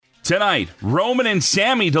Tonight, Roman and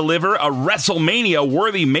Sami deliver a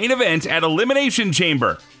WrestleMania-worthy main event at Elimination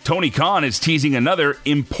Chamber. Tony Khan is teasing another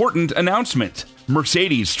important announcement.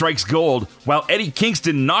 Mercedes strikes gold while Eddie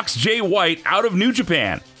Kingston knocks Jay White out of New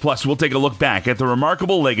Japan. Plus, we'll take a look back at the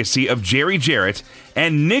remarkable legacy of Jerry Jarrett,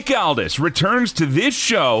 and Nick Aldis returns to this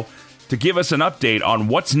show to give us an update on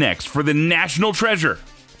what's next for the National Treasure.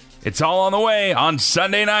 It's all on the way on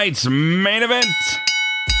Sunday night's Main Event.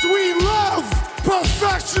 We love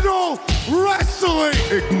professional wrestling.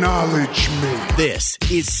 Acknowledge me. This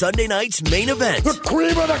is Sunday night's Main Event. The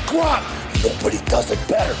cream of the crop. Nobody does it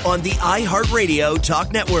better. On the iHeartRadio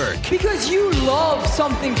Talk Network. Because you love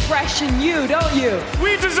something fresh and new, don't you?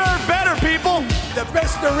 We deserve better, people. The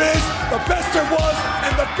best there is, the best there was,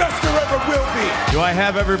 and the best there ever will be. Do I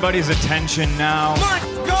have everybody's attention now? My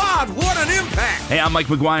God, what an impact. Hey, I'm Mike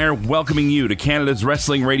McGuire, welcoming you to Canada's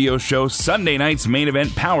wrestling radio show, Sunday night's Main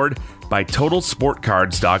Event, powered by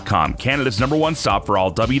TotalSportCards.com, Canada's #1 stop for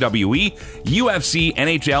all WWE, UFC,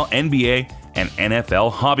 NHL, NBA, and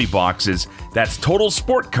NFL hobby boxes. That's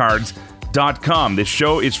TotalSportCards.com. This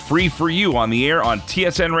show is free for you on the air on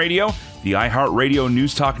TSN Radio, the iHeartRadio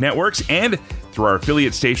News Talk networks, and through our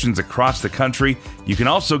affiliate stations across the country. You can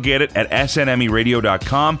also get it at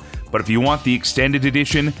snmeradio.com. But if you want the extended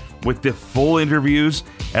edition with the full interviews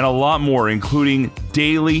and a lot more, including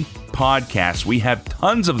daily podcasts, we have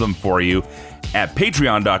tons of them for you at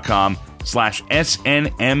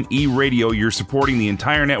patreon.com/SNME Radio. You're supporting the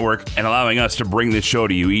entire network and allowing us to bring this show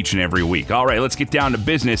to you each and every week. All right, let's get down to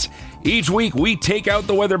business. Each week, we take out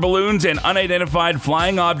the weather balloons and unidentified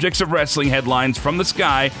flying objects of wrestling headlines from the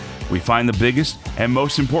sky. We find the biggest and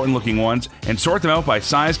most important looking ones and sort them out by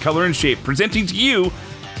size, color, and shape, presenting to you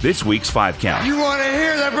this week's 5 Count. You want to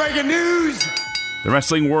hear the breaking news? The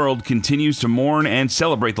wrestling world continues to mourn and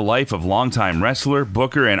celebrate the life of longtime wrestler,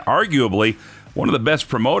 booker, and arguably one of the best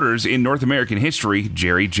promoters in North American history,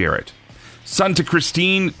 Jerry Jarrett. Son to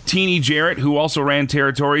Christine Teeny Jarrett, who also ran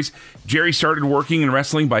territories, Jerry started working in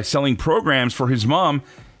wrestling by selling programs for his mom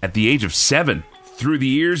at the age of 7. Through the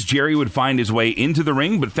years, Jerry would find his way into the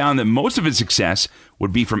ring, but found that most of his success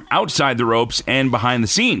would be from outside the ropes and behind the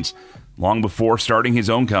scenes. Long before starting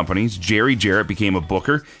his own companies, Jerry Jarrett became a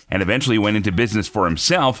booker and eventually went into business for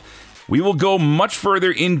himself. We will go much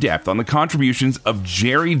further in depth on the contributions of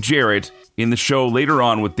Jerry Jarrett in the show later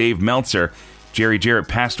on with Dave Meltzer. Jerry Jarrett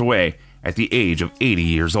passed away at the age of 80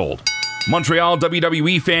 years old. Montreal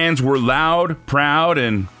WWE fans were loud, proud,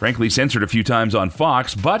 and frankly censored a few times on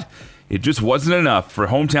Fox, but it just wasn't enough for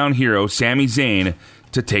hometown hero Sami Zayn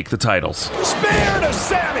to take the titles. Spear to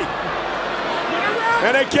Sami.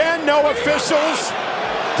 And again, no officials.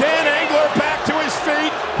 Dan Engler back to his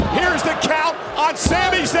feet. Here's the count on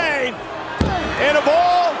Sami Zayn. And of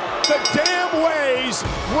all the damn ways,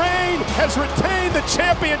 Reign has retained the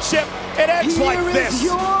championship. It ends like this. Here is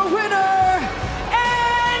your winner,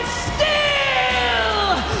 and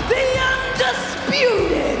still the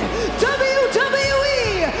undisputed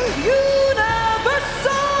WWE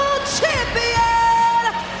Universal Champion,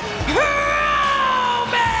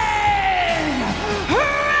 Roman Reigns.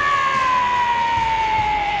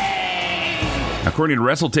 According to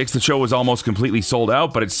WrestleTix, the show was almost completely sold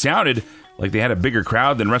out, but it sounded like they had a bigger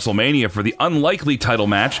crowd than WrestleMania for the unlikely title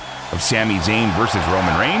match of Sami Zayn versus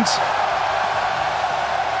Roman Reigns.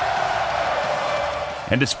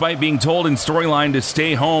 And despite being told in storyline to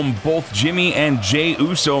stay home, both Jimmy and Jey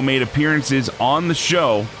Uso made appearances on the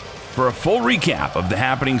show. For a full recap of the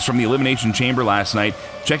happenings from the Elimination Chamber last night,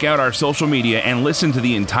 check out our social media and listen to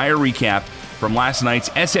the entire recap from last night's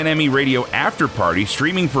SNME Radio After Party,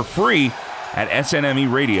 streaming for free at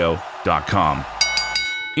snmeradio.com.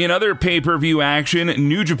 In other pay-per-view action,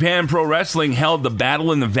 New Japan Pro Wrestling held the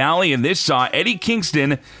Battle in the Valley, and this saw Eddie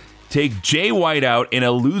Kingston take Jay White out in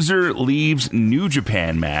a loser leaves New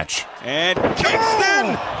Japan match. And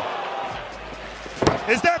Kingston!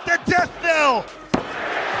 Is that the death knell?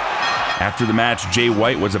 After the match, Jay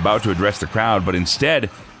White was about to address the crowd, but instead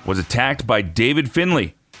was attacked by David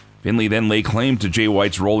Finlay. Finlay then laid claim to Jay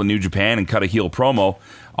White's role in New Japan and cut a heel promo.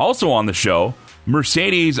 Also on the show,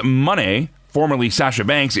 Mercedes Moné, formerly Sasha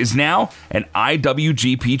Banks, is now an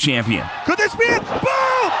IWGP champion. Could this be it?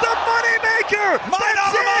 Boom! The money maker! Money on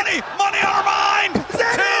our money! Money on our mind!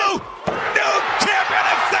 New champion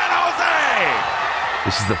of San Jose!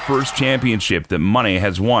 This is the first championship that Moné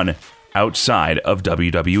has won outside of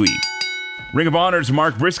WWE. Ring of Honor's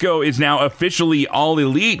Mark Briscoe is now officially All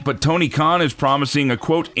Elite, but Tony Khan is promising a,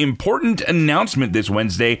 quote, important announcement this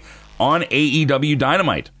Wednesday on AEW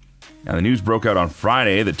Dynamite. Now, the news broke out on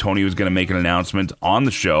Friday that Tony was going to make an announcement on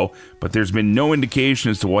the show, but there's been no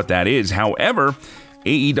indication as to what that is. However,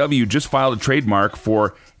 AEW just filed a trademark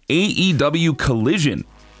for AEW Collision,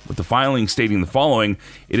 with the filing stating the following: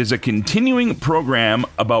 it is a continuing program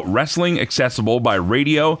about wrestling accessible by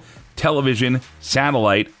radio, television,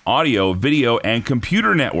 satellite, audio, video, and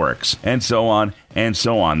computer networks, and so on and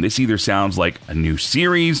so on. This either sounds like a new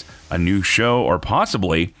series, a new show, or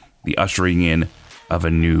possibly the ushering in of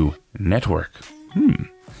a new network.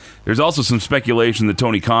 There's also some speculation that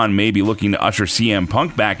Tony Khan may be looking to usher CM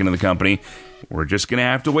Punk back into the company. We're just going to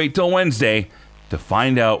have to wait till Wednesday to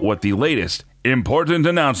find out what the latest important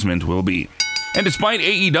announcement will be. And despite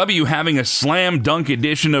AEW having a slam dunk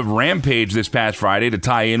edition of Rampage this past Friday to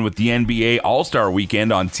tie in with the NBA All-Star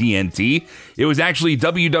Weekend on TNT, it was actually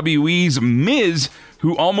WWE's Miz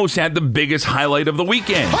who almost had the biggest highlight of the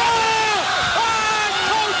weekend.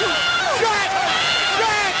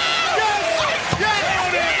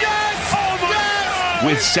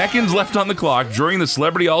 With seconds left on the clock during the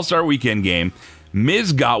Celebrity All-Star Weekend game,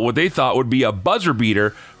 Miz got what they thought would be a buzzer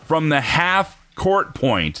beater from the half-court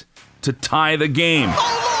point to tie the game. Oh, Lord!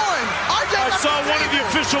 I saw one of the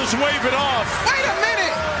officials wave it off. Wait a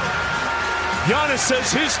minute! Giannis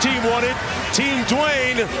says his team won it. Team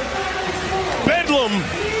Dwayne. Bedlam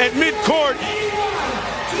at midcourt.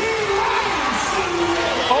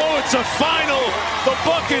 Oh, it's a final. The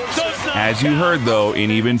bucket does not As you heard, though, in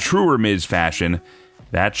even truer Miz fashion,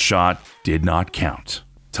 that shot did not count.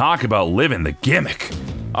 Talk about living the gimmick.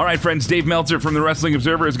 All right, friends, Dave Meltzer from the Wrestling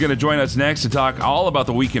Observer is going to join us next to talk all about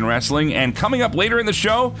the week in wrestling. And coming up later in the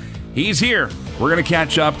show, he's here. We're going to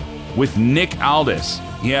catch up with Nick Aldis.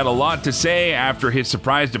 He had a lot to say after his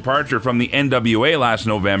surprise departure from the NWA last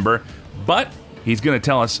November, but he's going to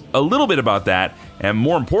tell us a little bit about that, and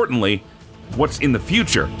more importantly, what's in the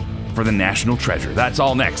future for the National Treasure. That's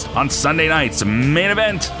all next on Sunday Night's Main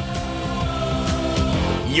Event.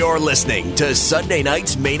 You're listening to Sunday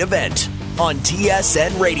Night's Main Event on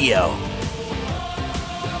TSN Radio.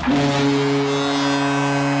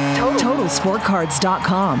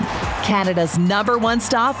 TotalSportCards.com, Canada's #1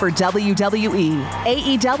 stop for WWE,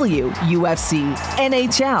 AEW, UFC,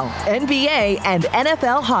 NHL, NBA, and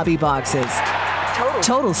NFL hobby boxes.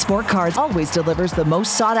 Total Sport Cards always delivers the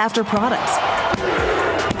most sought-after products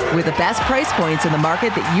with the best price points in the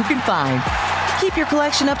market that you can find. Keep your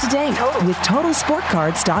collection up to date with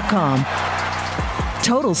TotalSportCards.com.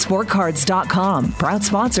 TotalSportCards.com, proud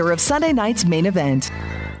sponsor of Sunday Night's Main Event.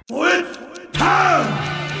 It's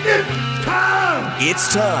time! It's time!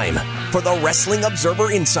 It's time for the Wrestling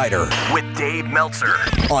Observer Insider with Dave Meltzer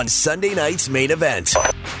on Sunday Night's Main Event.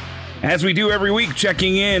 As we do every week,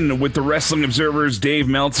 checking in with the Wrestling Observer's Dave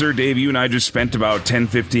Meltzer. Dave, you and I just spent about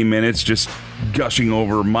 10-15 minutes just gushing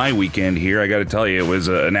over my weekend here. I got to tell you, it was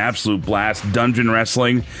an absolute blast. Dungeon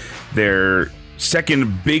Wrestling, their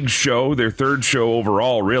second big show, their third show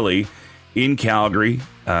overall, really, in Calgary.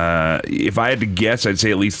 If I had to guess, I'd say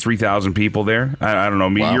at least 3,000 people there. I don't know.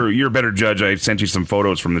 Wow. You're a better judge. I sent you some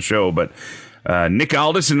photos from the show, but Nick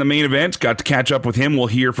Aldis in the main event, got to catch up with him. We'll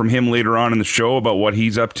hear from him later on in the show about what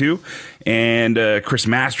he's up to. And Chris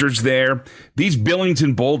Masters there. These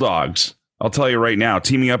Billington Bulldogs, I'll tell you right now,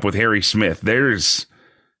 teaming up with Harry Smith, there's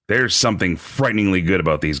something frighteningly good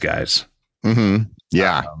about these guys. Mm-hmm.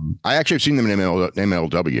 Yeah, I actually have seen them in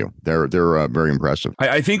MLW. They're very impressive.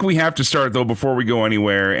 I think we have to start, though, before we go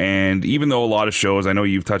anywhere. And even though a lot of shows, I know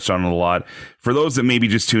you've touched on it a lot, for those that maybe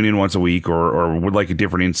just tune in once a week or would like a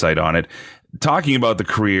different insight on it, talking about the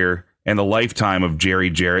career and the lifetime of Jerry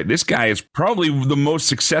Jarrett, this guy is probably the most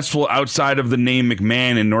successful outside of the name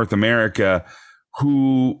McMahon in North America,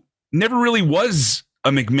 who never really was a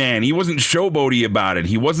McMahon. He wasn't showboaty about it.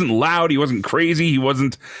 He wasn't loud. He wasn't crazy. He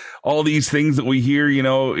wasn't all these things that we hear. You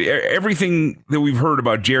know, everything that we've heard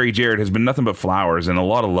about Jerry Jarrett has been nothing but flowers and a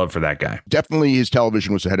lot of love for that guy. Definitely his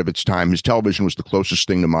television was ahead of its time. His television was the closest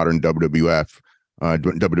thing to modern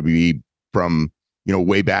WWE from, you know,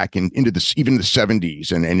 way back into even the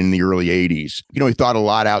 70s and in the early 80s. You know, he thought a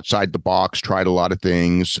lot outside the box, tried a lot of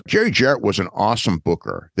things. Jerry Jarrett was an awesome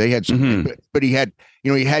booker. They had some, but he had,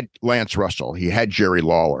 you know, he had Lance Russell, he had Jerry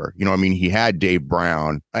Lawler, you know, I mean, he had Dave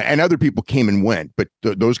Brown, and other people came and went, but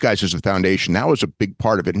those guys as a foundation, that was a big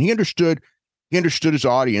part of it. And he understood his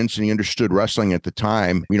audience, and he understood wrestling at the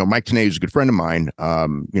time. You know, Mike Tenay is a good friend of mine,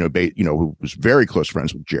 who was very close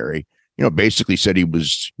friends with Jerry. You know, basically said he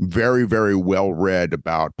was very, very well read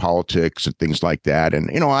about politics and things like that. And,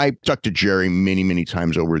 you know, I talked to Jerry many, many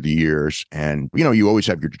times over the years, and, you know, you always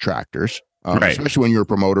have your detractors, right, especially when you're a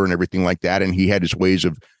promoter and everything like that. And he had his ways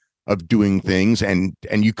of doing things, and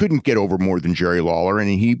you couldn't get over more than Jerry Lawler. And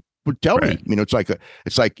he would tell me, you know, it's like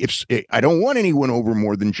if I don't want anyone over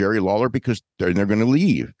more than Jerry Lawler because they're going to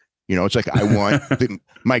leave. It's like, I want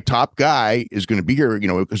my top guy is going to be here,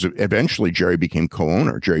 because eventually Jerry became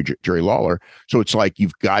co-owner, Jerry Lawler. So it's like,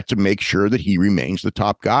 you've got to make sure that he remains the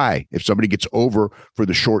top guy. If somebody gets over for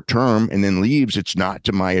the short term and then leaves, it's not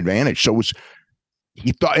to my advantage. So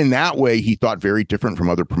he thought in that way, he thought very different from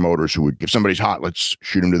other promoters who would, if somebody's hot, let's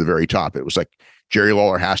shoot him to the very top. It was like, Jerry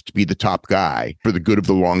Lawler has to be the top guy for the good of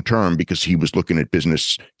the long term, because he was looking at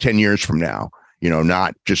business 10 years from now,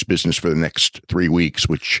 not just business for the next 3 weeks,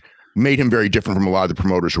 which made him very different from a lot of the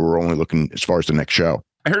promoters who were only looking as far as the next show.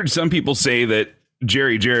 I heard some people say that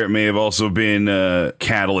Jerry Jarrett may have also been a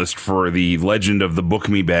catalyst for the legend of the book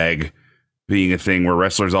me bag being a thing, where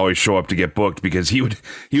wrestlers always show up to get booked, because he would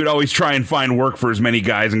always try and find work for as many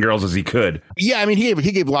guys and girls as he could. Yeah, I mean,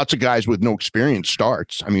 he gave lots of guys with no experience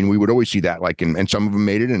starts. I mean, we would always see that, like, and some of them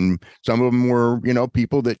made it, and some of them were,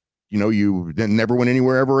 people that, you then never went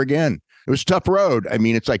anywhere ever again. It was a tough road. I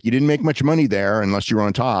mean, it's like, you didn't make much money there unless you were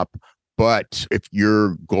on top. But if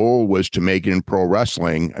your goal was to make it in pro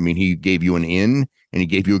wrestling, I mean, he gave you an in, and he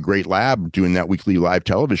gave you a great lab doing that weekly live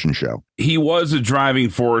television show. He was a driving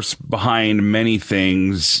force behind many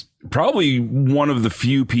things. Probably one of the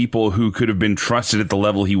few people who could have been trusted at the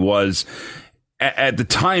level he was at the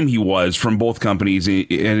time he was, from both companies in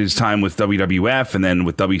his time with WWF and then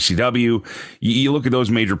with WCW. You look at those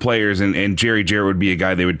major players, and Jerry Jarrett would be a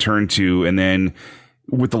guy they would turn to. And then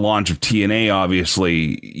with the launch of TNA,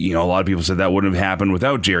 obviously, a lot of people said that wouldn't have happened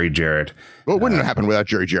without Jerry Jarrett. Well, it wouldn't have happened without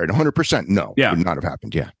Jerry Jarrett. 100%. No, yeah. It would not have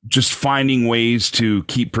happened. Yeah. Just finding ways to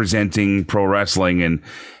keep presenting pro wrestling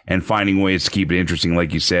and finding ways to keep it interesting,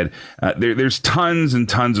 like you said. There's tons and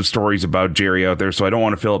tons of stories about Jerry out there, so I don't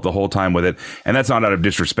want to fill up the whole time with it. And that's not out of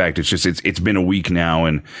disrespect. It's just it's been a week now,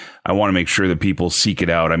 and I want to make sure that people seek it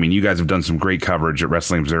out. I mean, you guys have done some great coverage at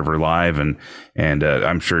Wrestling Observer Live, and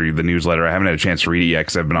I'm sure the newsletter, I haven't had a chance to read it yet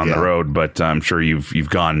because I've been on the road, but I'm sure you've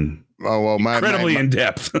gone incredibly in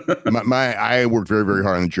depth. I worked very, very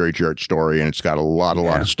hard on the Jerry Jarrett story, and it's got a lot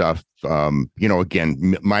of stuff.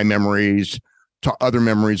 Again, my memories, to other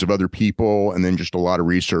memories of other people, and then just a lot of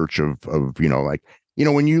research of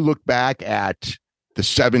when you look back at the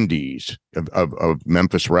 70s of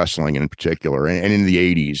Memphis wrestling in particular, and in the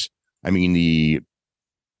 80s, I mean,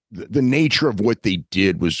 the nature of what they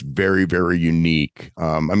did was very, very unique.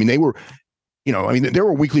 I mean, they were, there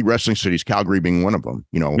were weekly wrestling cities, Calgary being one of them,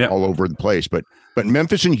 all over the place. But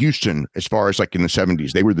Memphis and Houston, as far as like in the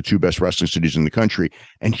 70s, they were the two best wrestling cities in the country.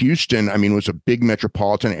 And Houston, I mean, was a big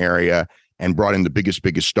metropolitan area and brought in the biggest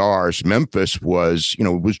stars. Memphis was,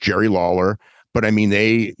 was Jerry Lawler. But I mean,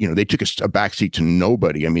 they took a backseat to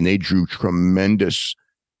nobody. I mean, they drew tremendous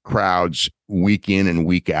crowds week in and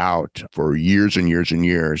week out for years and years and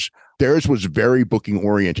years. Theirs was very booking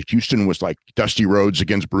oriented. Houston was like Dusty Rhodes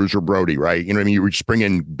against Bruiser Brody, right? You know what I mean? You would just bring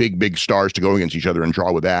in big stars to go against each other and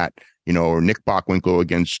draw with that, or Nick Bockwinkel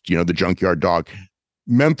against, the Junkyard Dog.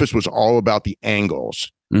 Memphis was all about the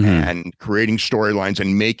angles and creating storylines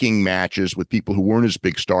and making matches with people who weren't as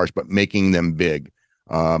big stars, but making them big,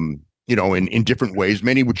 in different ways,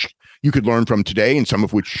 many which you could learn from today and some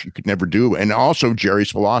of which you could never do. And also Jerry's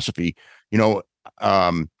philosophy,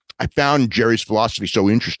 I found Jerry's philosophy so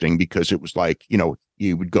interesting because it was like,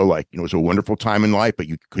 you would go like, it was a wonderful time in life, but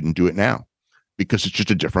you couldn't do it now because it's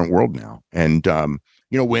just a different world now. And,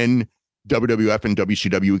 when WWF and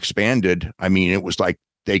WCW expanded, I mean, it was like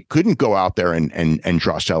they couldn't go out there and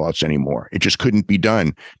draw sellouts anymore. It just couldn't be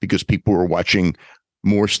done because people were watching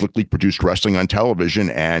more slickly produced wrestling on television,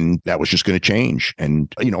 and that was just going to change.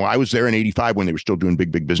 And, I was there in 85 when they were still doing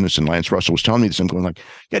big business, and Lance Russell was telling me this, and going like,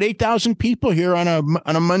 got 8,000 people here on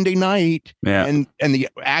a Monday night. Yeah. And the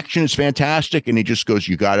action is fantastic. And he just goes,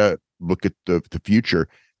 you got to look at the future.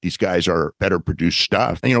 These guys are better produced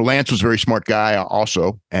stuff. And, Lance was a very smart guy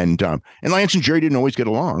also. And Lance and Jerry didn't always get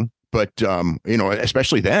along, but,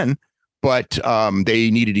 especially then, but they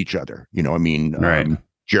needed each other, right.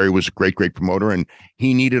 Jerry was a great promoter, and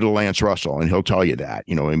he needed a Lance Russell, and he'll tell you that.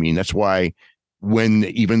 That's why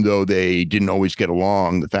even though they didn't always get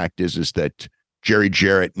along, the fact is that Jerry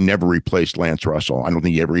Jarrett never replaced Lance Russell. I don't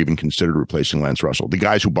think he ever even considered replacing Lance Russell. The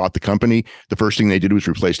guys who bought the company, the first thing they did was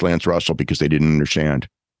replace Lance Russell because they didn't understand.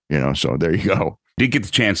 So there you go. Did get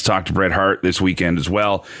the chance to talk to Bret Hart this weekend as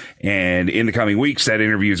well. And in the coming weeks, that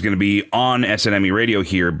interview is going to be on SNME Radio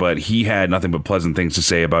here, but he had nothing but pleasant things to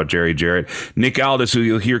say about Jerry Jarrett. Nick Aldis, who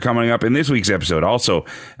you'll hear coming up in this week's episode, also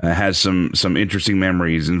has some interesting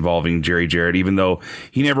memories involving Jerry Jarrett, even though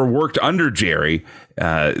he never worked under Jerry.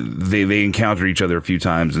 They encountered each other a few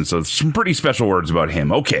times. And so some pretty special words about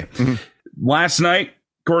him. Okay. Last night,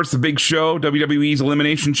 of course, the big show, WWE's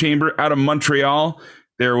Elimination Chamber out of Montreal.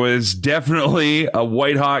 There was definitely a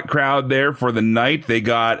white hot crowd there for the night. They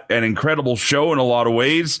got an incredible show in a lot of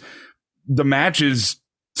ways. The matches,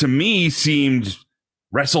 to me, seemed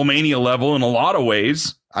WrestleMania level in a lot of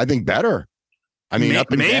ways. I think better. I mean,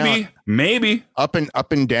 up and down. Maybe up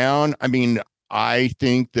and down. I mean, I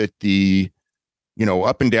think that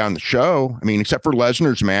up and down the show, I mean, except for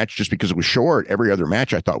Lesnar's match, just because it was short, every other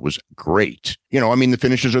match I thought was great. I mean, the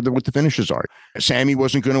finishes are what the finishes are. Sammy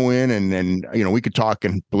wasn't going to win. And we could talk,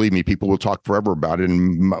 and believe me, people will talk forever about it.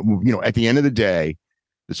 And, at the end of the day,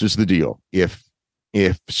 this is the deal. If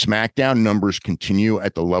SmackDown numbers continue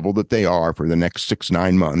at the level that they are for the next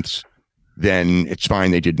 6-9 months, then it's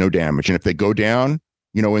fine. They did no damage. And if they go down,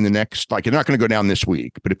 in the next, they're not going to go down this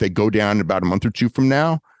week, but if they go down about a month or two from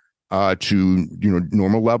now, to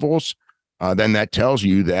normal levels, then that tells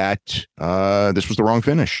you that this was the wrong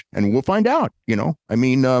finish, and we'll find out. I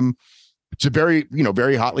mean, it's a very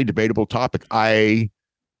very hotly debatable topic. It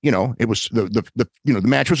was the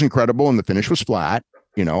match was incredible and the finish was flat.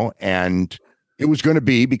 And it was going to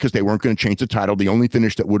be, because they weren't going to change the title. The only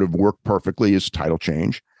finish that would have worked perfectly is title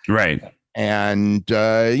change, right? And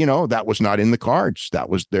that was not in the cards. That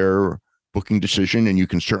was their booking decision, and you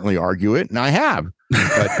can certainly argue it, and I have.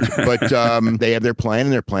 But they have their plan,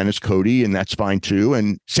 and their plan is Cody, and that's fine too.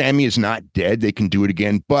 And Sammy is not dead; they can do it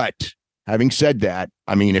again. But having said that,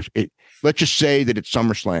 I mean, let's just say that it's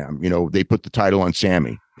SummerSlam, they put the title on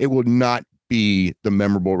Sammy, it will not be the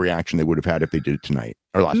memorable reaction they would have had if they did it tonight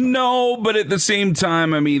or last night. No, but at the same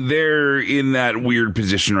time, I mean, they're in that weird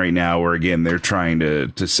position right now where, again, they're trying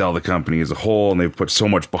to sell the company as a whole, and they've put so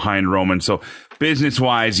much behind Roman. So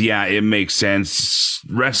business-wise, yeah, it makes sense.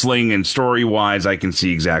 Wrestling and story-wise, I can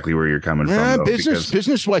see exactly where you're coming from.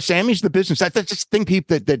 Business-wise, Sammy's the business. That's the thing,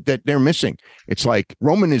 people, that they're missing. It's like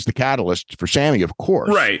Roman is the catalyst for Sammy, of course.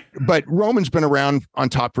 Right. But Roman's been around on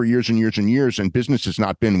top for years and years and years, and business has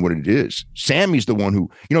not been what it is. Sammy's the one who,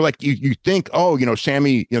 you think,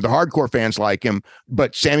 Sammy, the hardcore fans like him,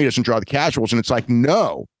 but Sammy doesn't draw the casuals. And it's like,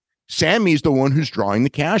 no. Sammy's the one who's drawing the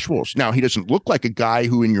casuals. Now, he doesn't look like a guy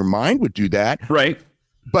who in your mind would do that. Right.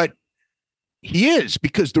 But he is,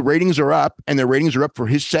 because the ratings are up, and the ratings are up for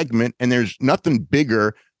his segment. And there's nothing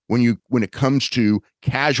bigger when it comes to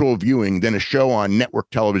casual viewing than a show on network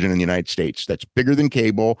television in the United States. That's bigger than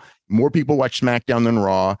cable. More people watch SmackDown than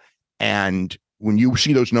Raw. And when you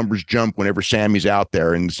see those numbers jump whenever Sammy's out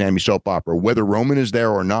there in the Sammy soap opera, whether Roman is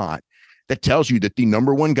there or not, that tells you that the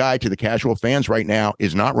number one guy to the casual fans right now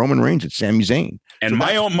is not Roman Reigns, it's Sami Zayn. And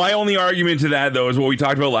so my only argument to that, though, is what we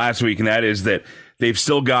talked about last week, and that is that they've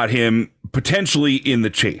still got him potentially in the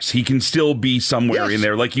chase. He can still be somewhere in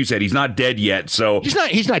there. Like you said, he's not dead yet. So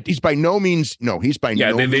he's by no means. No, he's by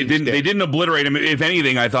no means. They didn't obliterate him. If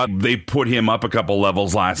anything, I thought they put him up a couple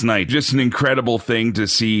levels last night. Just an incredible thing to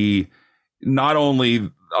see. Not only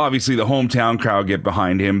obviously the hometown crowd get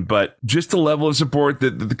behind him, but just the level of support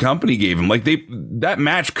that the company gave him. Like that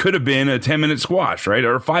match could have been a 10-minute squash, right?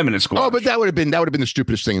 Or a 5-minute squash. Oh, but that would have been the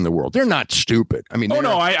stupidest thing in the world. They're not stupid. I mean,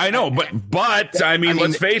 I know, but I mean,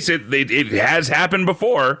 let's face it, it has happened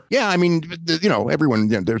before. Yeah. I mean, everyone,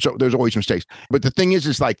 there's always mistakes, but the thing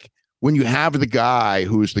is like, when you have the guy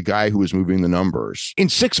who is moving the numbers, in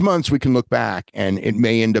 6 months, we can look back and it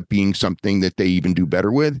may end up being something that they even do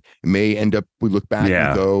better with. It may end up, we look back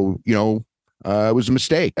and go, it was a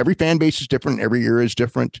mistake. Every fan base is different. Every era is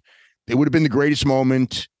different. It would have been the greatest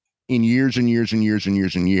moment in years and years and years and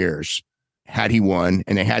years and years had he won,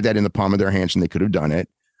 and they had that in the palm of their hands and they could have done it.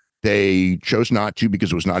 They chose not to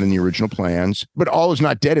because it was not in the original plans, but all is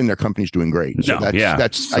not dead and their company's doing great. So I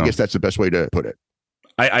guess that's the best way to put it.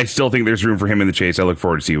 I still think there's room for him in the chase. I look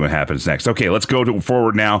forward to see what happens next. Okay, let's go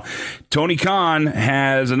forward now. Tony Khan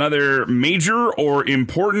has another major or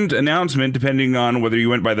important announcement, depending on whether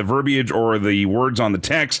you went by the verbiage or the words on the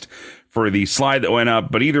text for the slide that went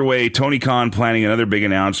up. But either way, Tony Khan planning another big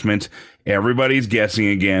announcement. Everybody's guessing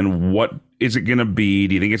again. What is it going to be?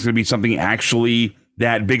 Do you think it's going to be something actually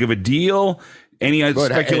that big of a deal? Any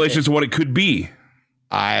speculations of what it could be?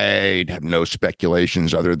 I have no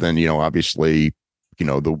speculations other than, obviously,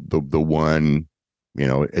 the one,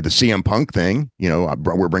 the CM Punk thing,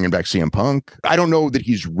 we're bringing back CM Punk. I don't know that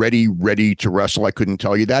he's ready to wrestle. I couldn't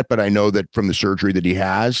tell you that, but I know that from the surgery that he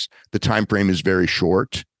has, the time frame is very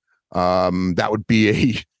short. That would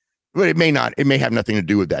be but it may have nothing to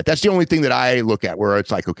do with that. That's the only thing that I look at where it's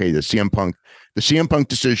like, okay, the CM Punk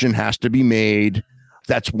decision has to be made.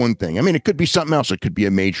 That's one thing. I mean, it could be something else. It could be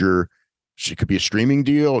it could be a streaming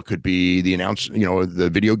deal. It could be the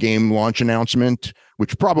video game launch announcement,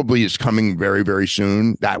 which probably is coming very, very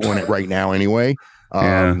soon. That one right now anyway.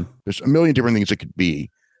 There's a million different things it could be.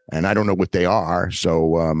 And I don't know what they are,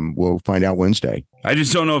 so we'll find out Wednesday. I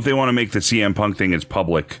just don't know if they want to make the CM Punk thing as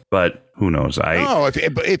public, but who knows?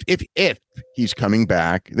 If he's coming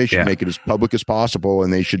back, they should make it as public as possible,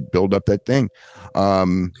 and they should build up that thing.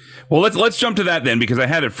 Well, let's jump to that then, because I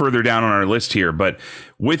had it further down on our list here. But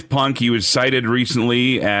with Punk, he was cited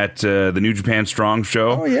recently at the New Japan Strong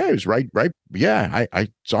show. Oh yeah, he was right. Yeah, I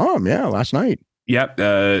saw him. Yeah, last night. Yep.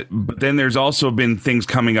 But then there's also been things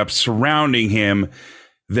coming up surrounding him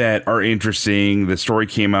that are interesting. The story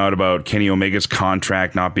came out about Kenny Omega's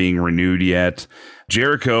contract not being renewed yet.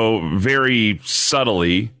 Jericho very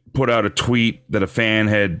subtly put out a tweet that a fan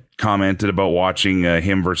had commented about watching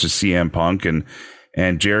him versus CM Punk,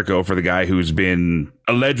 and Jericho, for the guy who's been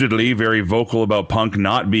allegedly very vocal about Punk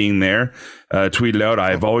not being there, tweeted out,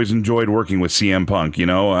 "I've always enjoyed working with CM Punk," and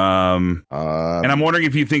I'm wondering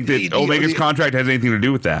if you think that Omega's contract has anything to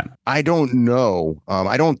do with that. I don't know.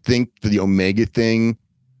 I don't think the Omega thing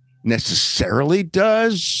necessarily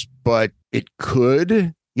does, but it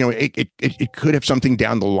could. It could have something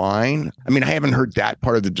down the line. I mean, I haven't heard that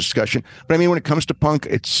part of the discussion, but I mean, when it comes to Punk,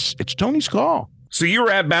 it's Tony's call. So you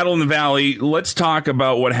were at Battle in the Valley. Let's talk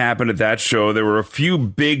about what happened at that show. There were a few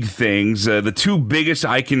big things. The two biggest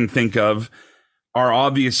I can think of are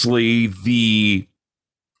obviously the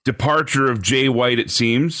departure of Jay White, it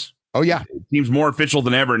seems. Oh, yeah. It seems more official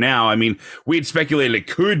than ever now. I mean, we had speculated it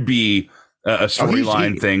could be a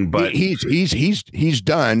storyline thing, but he's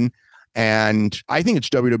done. And I think it's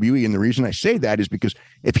WWE. And the reason I say that is because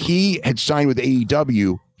if he had signed with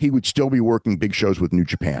AEW, he would still be working big shows with New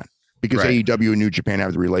Japan, because AEW and New Japan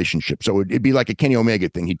have the relationship. So it'd be like a Kenny Omega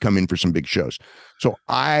thing. He'd come in for some big shows. So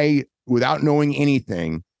without knowing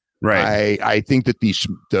anything, I think that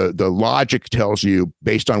the logic tells you,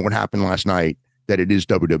 based on what happened last night, that it is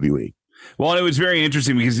WWE. Well, it was very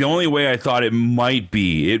interesting because the only way I thought it might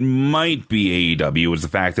be AEW was the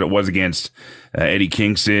fact that it was against Eddie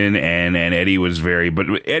Kingston, and Eddie was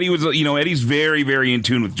Eddie's very, very in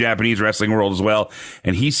tune with Japanese wrestling world as well,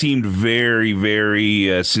 and he seemed very,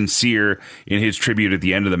 very sincere in his tribute at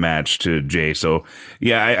the end of the match to Jay. So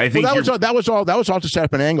yeah, I think that was all to set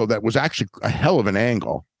up an angle that was actually a hell of an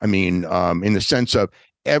angle. I mean, in the sense of,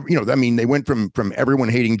 they went from everyone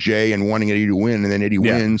hating Jay and wanting Eddie to win, and then Eddie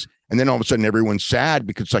wins. And then all of a sudden everyone's sad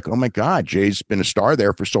because it's like, oh my God, Jay's been a star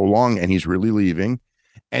there for so long and he's really leaving.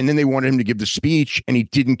 And then they wanted him to give the speech, and he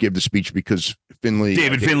didn't give the speech because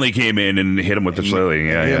David Finlay came in and hit him with the shillelagh.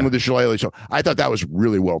 Hit him with the shillelagh. So I thought that was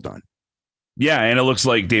really well done. Yeah, and it looks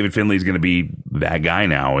like David Finlay's going to be that guy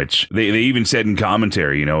now. Which they even said in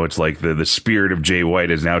commentary, it's like the spirit of Jay White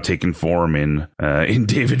has now taken form in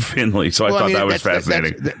David Finlay. So I thought that was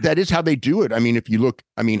fascinating. That is how they do it. I mean, if you look,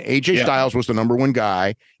 AJ Styles was the number one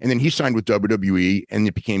guy, and then he signed with WWE, and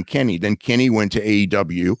it became Kenny. Then Kenny went to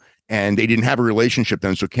AEW, and they didn't have a relationship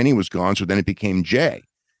then, so Kenny was gone. So then it became Jay.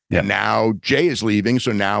 Yeah. And now Jay is leaving,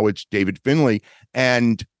 so now it's David Finlay.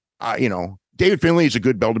 And David Finlay is a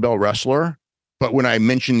good bell-to-bell wrestler. But when I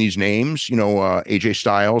mention these names, AJ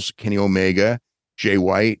Styles, Kenny Omega, Jay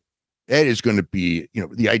White, that is going to be,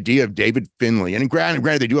 the idea of David Finlay. And granted,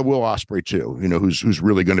 they do have Will Ospreay too, who's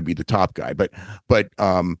really going to be the top guy. But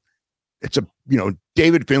it's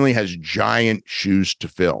David Finlay has giant shoes to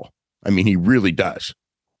fill. I mean, he really does.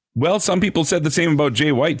 Well, some people said the same about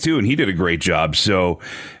Jay White too, and he did a great job. So,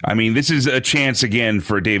 I mean, this is a chance again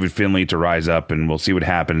for David Finlay to rise up, and we'll see what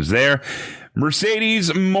happens there. Mercedes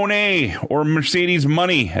Moné, or Mercedes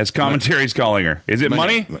Money, as commentary's calling her. Is it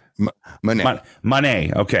Money?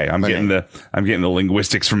 Money. Okay, I'm getting the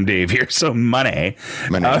linguistics from Dave here. So Money.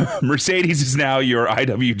 Mercedes is now your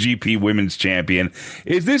IWGP Women's Champion.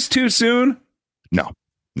 Is this too soon? No.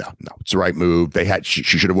 It's the right move. She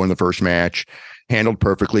should have won the first match. Handled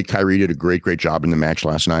perfectly. Kyrie did a great job in the match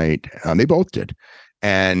last night. They both did,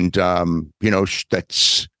 and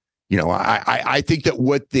that's. I think that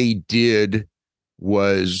what they did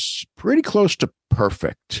was pretty close to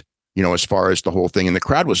perfect, as far as the whole thing. And the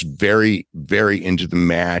crowd was very, very into the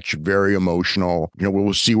match, very emotional.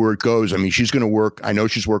 We'll see where it goes. I mean, she's going to work. I know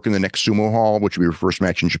she's working the next Sumo Hall, which will be her first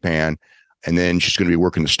match in Japan. And then she's going to be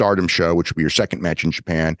working the Stardom show, which will be her second match in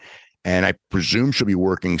Japan. And I presume she'll be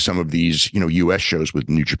working some of these, U.S. shows with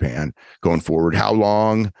New Japan going forward. How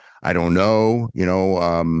long? I don't know.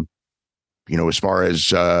 As far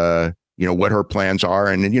as, what her plans are.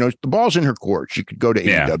 And, the ball's in her court. She could go to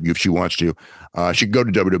AEW if she wants to. She could go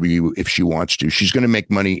to WWE if she wants to. She's going to make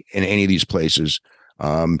money in any of these places.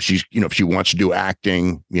 She's, if she wants to do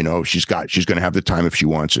acting, she's going to have the time if she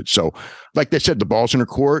wants it. So like they said, the ball's in her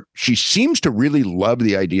court. She seems to really love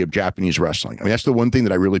the idea of Japanese wrestling. I mean, that's the one thing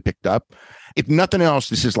that I really picked up. if nothing else,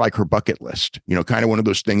 this is like her bucket list, kind of one of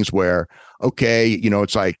those things where, okay,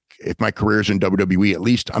 it's like, if my career's in WWE, at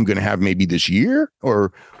least I'm going to have maybe this year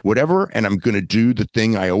or whatever. And I'm going to do the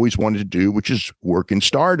thing I always wanted to do, which is work in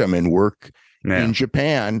Stardom and work in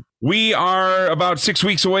Japan. We are about 6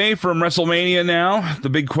 weeks away from WrestleMania now. The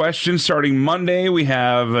big question starting Monday, we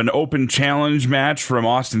have an open challenge match from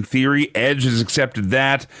Austin Theory. Edge has accepted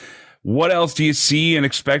that. What else do you see and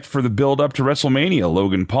expect for the build-up to WrestleMania?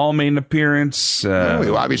 Logan Paul made an appearance.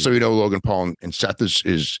 Obviously, we know Logan Paul and Seth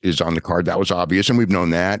is on the card. That was obvious, and we've known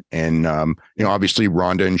that. And, obviously,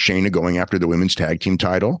 Ronda and Shayna going after the women's tag team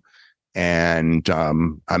title. And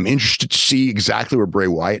I'm interested to see exactly where Bray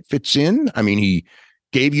Wyatt fits in. I mean, he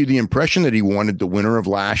gave you the impression that he wanted the winner of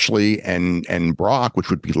Lashley and Brock, which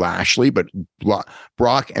would be Lashley, but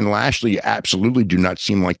Brock and Lashley absolutely do not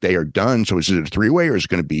seem like they are done. So is it a three-way, or is it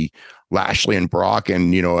going to be Lashley and Brock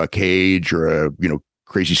and, a cage or a,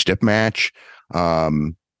 crazy stiff match?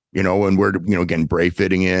 And where, again, Bray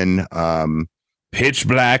fitting in. Pitch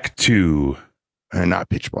Black 2. Not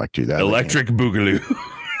Pitch Black 2. That Electric Boogaloo.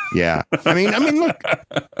 Yeah. I mean, look,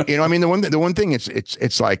 the one thing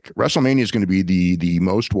it's like WrestleMania is going to be the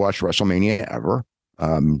most watched WrestleMania ever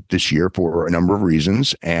this year for a number of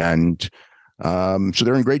reasons. And so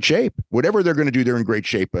they're in great shape. Whatever they're going to do, they're in great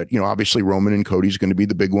shape. But, obviously Roman and Cody's going to be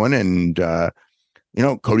the big one. And,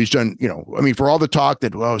 Cody's done, for all the talk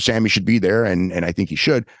that, well, Sammy should be there. And I think he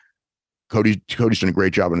should. Cody's done a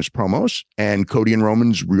great job on his promos, and Cody and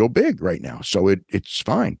Roman's real big right now. So it's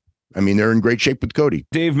fine. I mean, they're in great shape with Cody.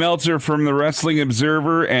 Dave Meltzer from the Wrestling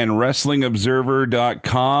Observer and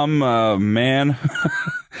WrestlingObserver.com. Man,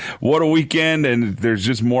 what a weekend, and there's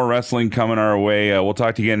just more wrestling coming our way. We'll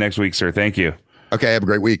talk to you again next week, sir. Thank you. Okay, have a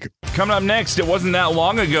great week. Coming up next, it wasn't that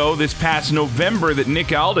long ago, this past November, that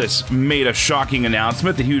Nick Aldis made a shocking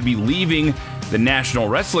announcement that he would be leaving the National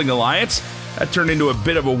Wrestling Alliance. That turned into a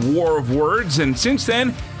bit of a war of words, and since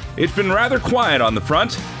then, it's been rather quiet on the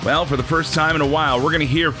front. Well, for the first time in a while, we're going to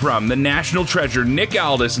hear from the national treasure, Nick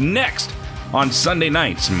Aldis, next on Sunday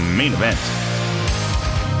Night's Main Event.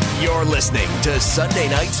 You're listening to Sunday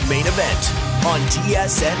Night's Main Event on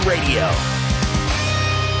TSN Radio.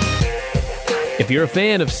 If you're a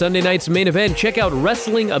fan of Sunday Night's Main Event, check out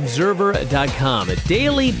WrestlingObserver.com, a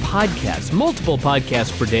daily podcast, multiple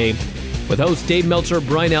podcasts per day, with hosts Dave Meltzer,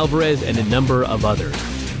 Brian Alvarez, and a number of others.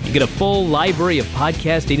 You get a full library of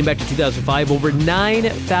podcasts dating back to 2005, over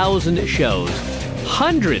 9,000 shows,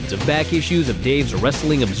 hundreds of back issues of Dave's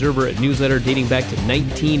Wrestling Observer newsletter dating back to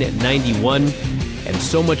 1991, and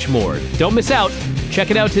so much more. Don't miss out. Check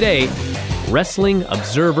it out today,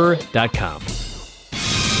 WrestlingObserver.com.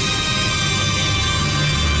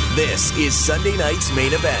 This is Sunday Night's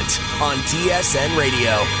Main Event on TSN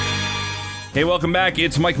Radio. Hey, welcome back.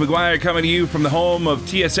 It's Mike McGuire coming to you from the home of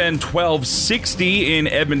TSN 1260 in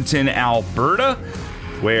Edmonton, Alberta,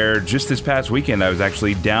 where just this past weekend I was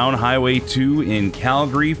actually down Highway 2 in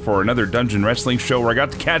Calgary for another Dungeon Wrestling show where I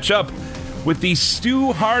got to catch up with the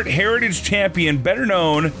Stu Hart Heritage Champion, better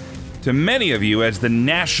known to many of you as the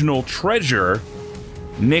National Treasure,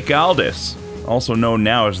 Nick Aldis, also known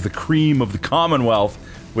now as the Cream of the Commonwealth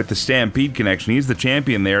with the Stampede connection. He's the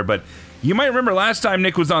champion there, but you might remember last time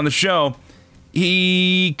Nick was on the show,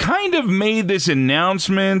 he kind of made this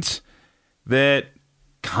announcement that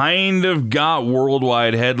kind of got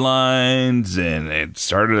worldwide headlines, and it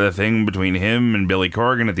started a thing between him and Billy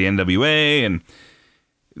Corgan at the NWA, and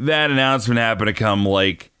that announcement happened to come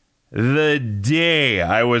like the day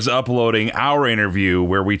I was uploading our interview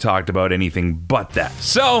where we talked about anything but that.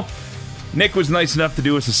 So Nick was nice enough to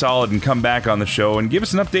do us a solid and come back on the show and give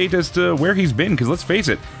us an update as to where he's been, because let's face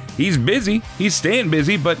it, he's busy, he's staying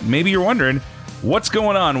busy, but maybe you're wondering, what's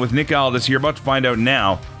going on with Nick Aldis? You're about to find out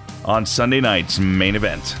now on Sunday Night's Main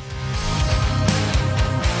Event.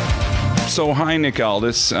 So, hi, Nick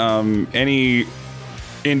Aldis. Any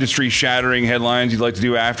industry-shattering headlines you'd like to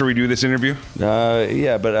do after we do this interview?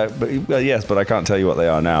 Yes, but I can't tell you what they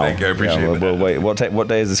are now. Thank you, I appreciate it. We'll wait. What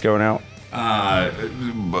day is this going out?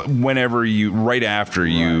 Whenever you, right after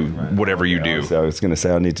you, whatever you do. So I was going to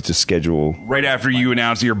say I need to just schedule. Right after you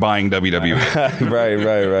announce you're buying WWE.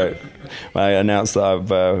 Right. I announced that I've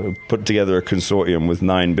put together a consortium with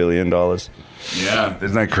 $9 billion. Yeah,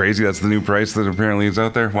 isn't that crazy? That's the new price that apparently is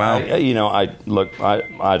out there. Wow. I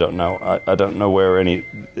don't know. I don't know where any.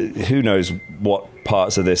 Who knows what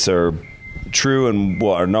parts of this are true and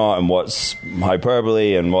what are not, and what's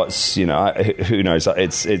hyperbole and what's who knows.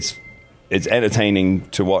 It's entertaining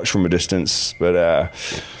to watch from a distance, but I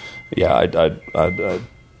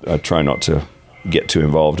try not to get too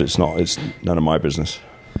involved. It's none of my business.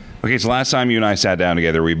 Okay, so last time you and I sat down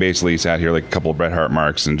together, we basically sat here like a couple of Bret Hart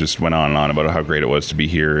marks and just went on and on about how great it was to be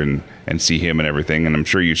here and see him and everything. And I'm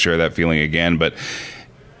sure you share that feeling again. But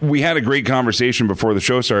we had a great conversation before the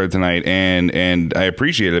show started tonight, and I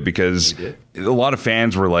appreciate it because a lot of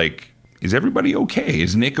fans were like, is everybody okay?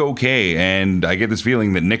 Is Nick okay? And I get this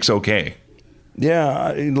feeling that Nick's okay. Yeah,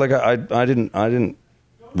 I didn't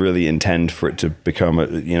really intend for it to become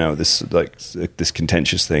this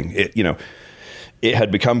contentious thing. It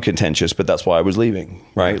had become contentious, but that's why I was leaving,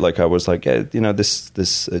 right? Like I was like, yeah,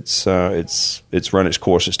 it's run its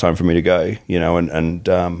course. It's time for me to go, and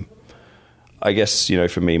I guess,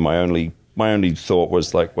 for me, my only thought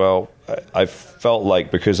was like, well, I felt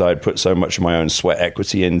like because I'd put so much of my own sweat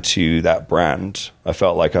equity into that brand, I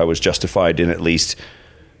felt like I was justified in at least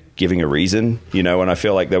giving a reason, and I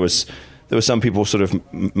feel like there was some people sort of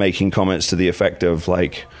making comments to the effect of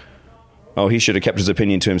like, oh, he should have kept his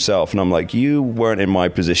opinion to himself. And I'm like, you weren't in my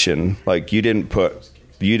position. Like you didn't put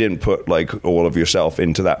like all of yourself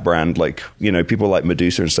into that brand. Like, people like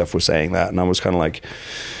Medusa and stuff were saying that. And I was kind of like,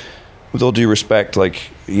 with all due respect, like,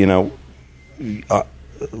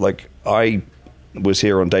 like I was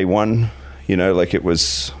here on day one, like it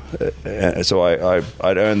was, so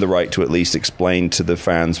I'd earned the right to at least explain to the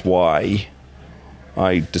fans why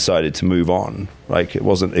I decided to move on. Like it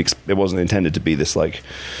wasn't intended to be this like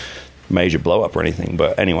major blow up or anything,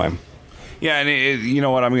 but anyway. Yeah, and you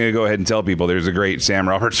know what? I'm going to go ahead and tell people there's a great Sam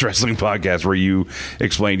Roberts wrestling podcast where you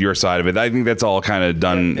explained your side of it. I think that's all kind of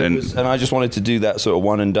done. Yeah, and I just wanted to do that sort of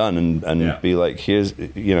one and done and be like, here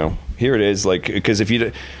it is. Like, because if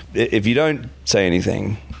you don't say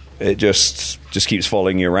anything, it just keeps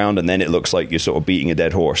following you around, and then it looks like you're sort of beating a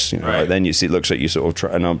dead horse. Right. Like then it looks like you sort of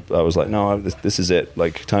try. And I was like, no, this is it.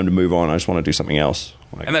 Like, time to move on. I just want to do something else.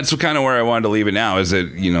 Like, and that's kind of where I wanted to leave it now. Is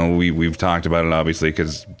that we've talked about it obviously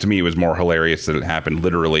because to me it was more hilarious that it happened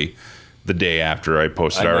literally the day after I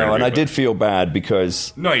posted our interview. And I did feel bad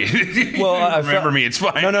because... No, remember me, it's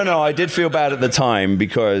fine. No, I did feel bad at the time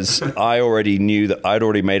because I already knew that I'd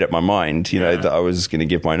already made up my mind, that I was going to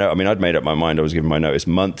give my notice. I mean, I'd made up my mind, I was giving my notice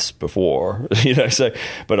months before,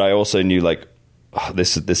 but I also knew like,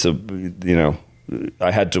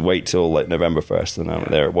 I had to wait till like November 1st,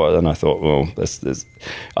 and there it was, and I thought, well, this.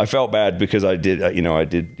 I felt bad because I did, I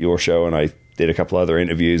did your show and I did a couple other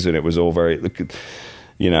interviews, and it was all very, like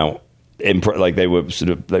they were sort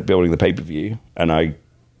of like building the pay-per-view, and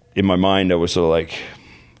in my mind I was sort of like,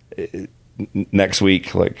 next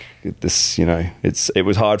week, like this, it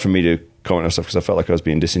was hard for me to comment on stuff because I felt like I was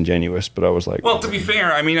being disingenuous, but I was like, well, to be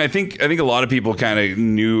fair, I mean, I think a lot of people kind of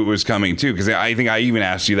knew it was coming too, because I think I even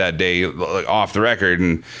asked you that day like, off the record,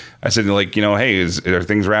 and I said like, hey, are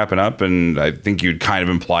things wrapping up? And I think you'd kind of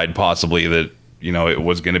implied possibly that it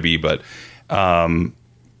was going to be, but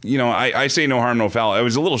I say no harm, no foul. I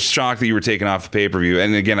was a little shocked that you were taken off the pay-per-view,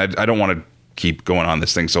 and again, I don't want to keep going on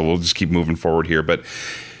this thing, so we'll just keep moving forward here, but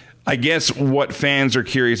I guess what fans are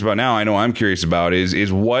curious about now, I know I'm curious about,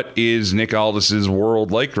 is what is Nick Aldis's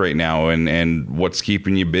world like right now, and what's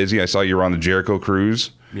keeping you busy? I saw you were on the Jericho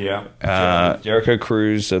Cruise. Yeah, Jericho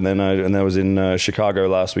Cruise, and then I was in Chicago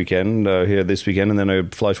last weekend, here this weekend, and then I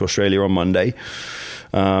fly to Australia on Monday.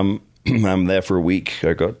 I'm there for a week.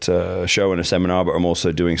 I got a show and a seminar, but I'm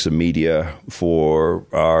also doing some media for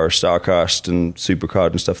our Starcast and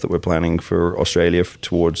Supercard and stuff that we're planning for Australia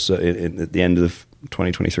towards at the end of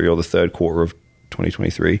 2023 or the third quarter of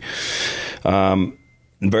 2023. I'm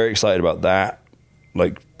very excited about that.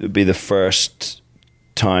 Like, it'll be the first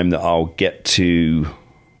time that I'll get to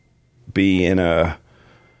be in a,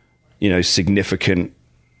 significant,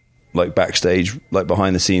 like, backstage, like,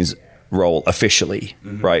 behind the scenes role officially,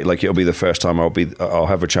 right? Like, it'll be the first time I'll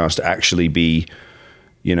have a chance to actually be,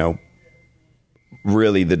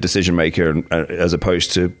 really the decision maker, as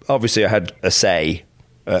opposed to, obviously I had a say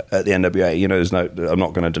at the NWA, I'm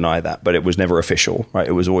not going to deny that, but it was never official, right?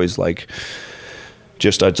 It was always like,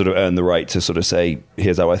 just I'd sort of earned the right to sort of say,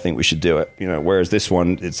 here's how I think we should do it, whereas this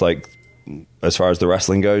one, it's like, as far as the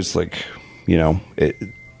wrestling goes, like,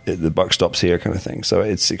 the buck stops here kind of thing. So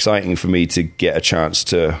it's exciting for me to get a chance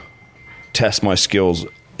to test my skills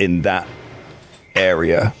in that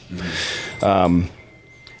area.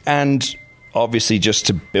 And obviously just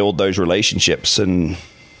to build those relationships and,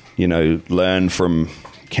 learn from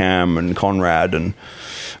Cam and Conrad and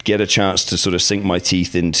get a chance to sort of sink my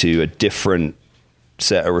teeth into a different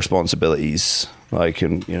set of responsibilities. Like,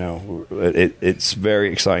 and, it's very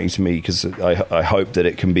exciting to me because I hope that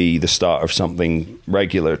it can be the start of something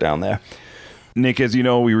regular down there. Nick, as you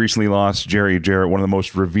know, we recently lost Jerry Jarrett, one of the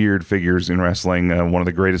most revered figures in wrestling, one of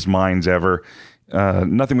the greatest minds ever.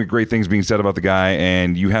 Nothing but great things being said about the guy,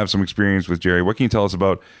 and you have some experience with Jerry. What can you tell us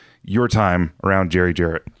about your time around Jerry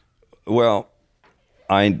Jarrett? Well,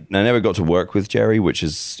 I never got to work with Jerry, which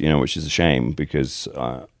is a shame, because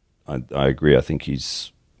I agree. I think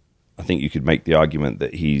you could make the argument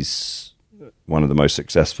that he's one of the most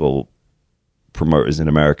successful promoters in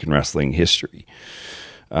American wrestling history.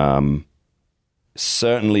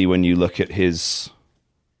 Certainly when you look at his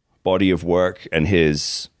body of work and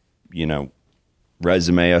his,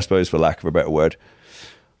 resume, I suppose, for lack of a better word,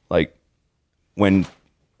 like when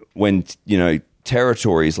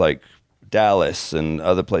territories like Dallas and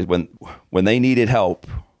other places, when they needed help,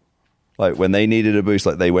 like when they needed a boost,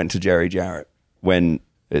 like they went to Jerry Jarrett. When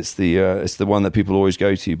it's the one that people always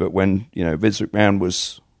go to, but when Vince McMahon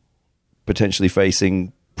was potentially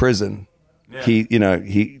facing prison, he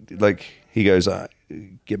goes,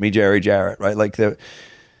 get me Jerry Jarrett, right? Like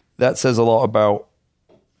that says a lot about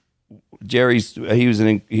Jerry's. He was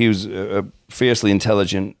a fiercely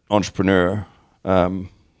intelligent entrepreneur,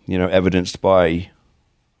 evidenced by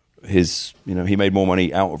his, he made more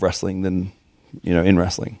money out of wrestling than, in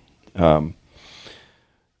wrestling.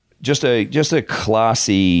 Just a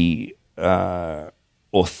classy,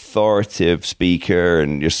 authoritative speaker,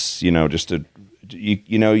 and you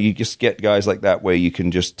just get guys like that where you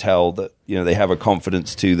can just tell that, they have a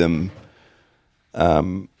confidence to them,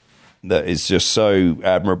 that is just so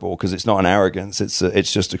admirable, because it's not an arrogance.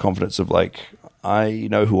 It's just a confidence of like, I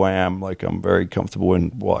know who I am. Like, I'm very comfortable in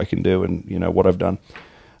what I can do and, what I've done.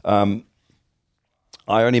 I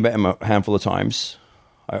only met him a handful of times.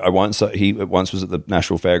 He once was at the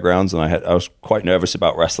Nashville Fairgrounds, and I was quite nervous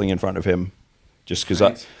about wrestling in front of him, just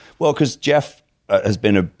because because Jeff has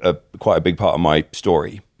been quite a big part of my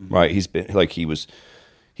story, right? He's been like,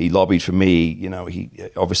 he lobbied for me, he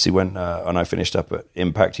obviously when I finished up at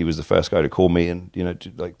Impact, he was the first guy to call me, and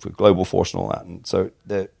for Global Force and all that, and so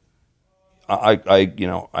I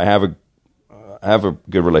have a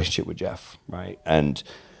good relationship with Jeff, right?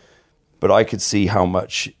 But I could see how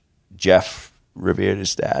much Jeff revered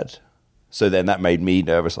his dad. So then that made me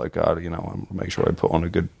nervous. Like, God, I'll make sure I put on a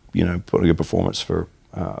good performance for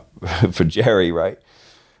Jerry, right?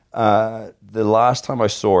 The last time I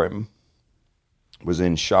saw him was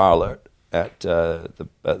in Charlotte at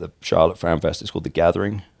the Charlotte Fan Fest. It's called The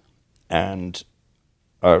Gathering, and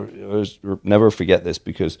never forget this,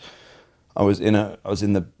 because there's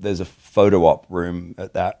a photo op room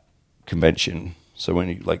at that convention. So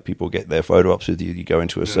when people get their photo ops with you, you go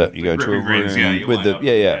into a room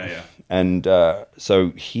and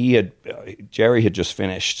so Jerry had just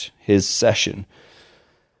finished his session,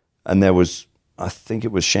 and there was, I think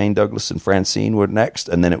it was Shane Douglas and Francine were next,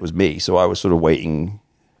 and then it was me. So I was sort of waiting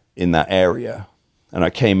in that area, and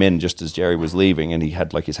I came in just as Jerry was leaving, and he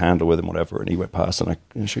had like his handle with him, whatever, and he went past, and I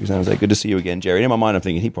shook his hand and was like, "Good to see you again, Jerry." And in my mind, I'm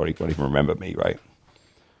thinking he probably won't even remember me, right?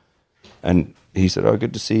 And he said, "Oh,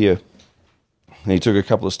 good to see you." And he took a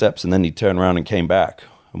couple of steps, and then he turned around and came back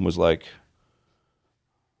and was like,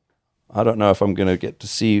 "I don't know if I'm going to get to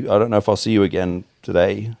see you. I don't know if I'll see you again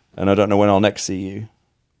today, and I don't know when I'll next see you.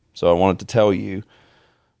 So I wanted to tell you,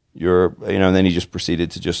 and then he just proceeded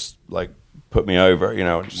to just like put me over,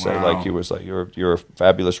 just say like, he was like, you're a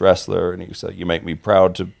fabulous wrestler, and he said, you make me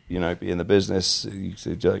proud to, be in the business."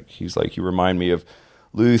 He's like, you remind me of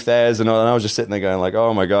Lou Thez, and I was just sitting there going like,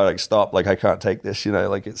 oh my God, like stop, like I can't take this,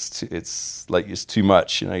 like it's like it's too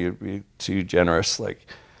much, you're too generous, like,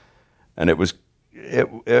 and it was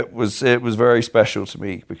very special to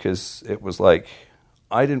me, because it was like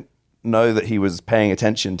I didn't know that he was paying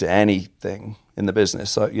attention to anything in the business.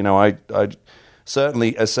 So I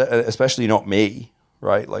certainly, especially not me,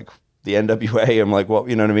 right? Like the NWA, I'm like, what,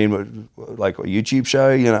 you know what I mean? Like a YouTube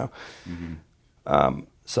show,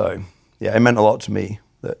 So yeah, it meant a lot to me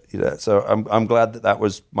that, so I'm glad that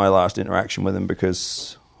was my last interaction with him,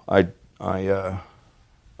 because I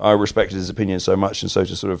respected his opinion so much, and so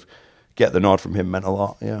to sort of get the nod from him meant a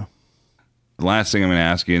lot. Yeah. The last thing I'm going to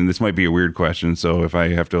ask you, and this might be a weird question, so if I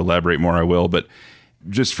have to elaborate more, I will, but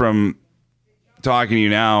just from talking to you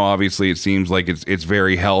now, obviously it seems like it's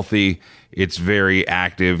very healthy, it's very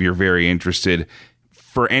active, you're very interested.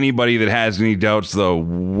 For anybody that has any doubts, though,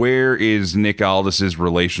 where is Nick Aldis's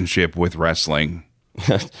relationship with wrestling?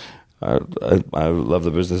 I love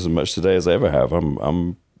the business as much today as I ever have. I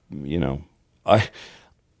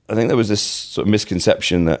think there was this sort of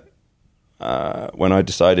misconception that when I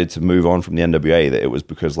decided to move on from the NWA, that it was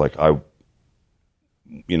because like I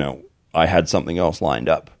had something else lined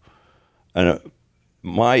up, and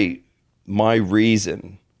one of my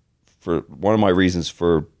reasons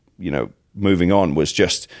for moving on was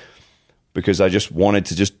just because I just wanted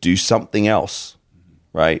to just do something else,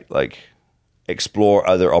 right? Like explore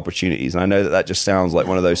other opportunities. And I know that just sounds like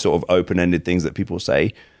one of those sort of open-ended things that people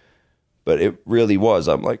say, But it really was.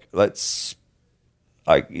 I'm like, let's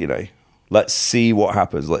see what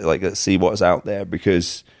happens. Like let's see what's out there,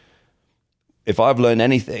 because if I've learned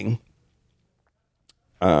anything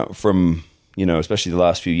from, especially the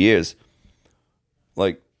last few years,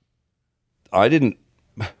 like I didn't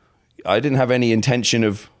have any intention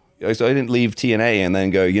of, so I didn't leave TNA and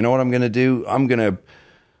then go, you know what I'm going to do? I'm going to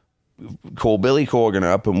call Billy Corgan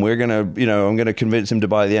up and we're going to, I'm going to convince him to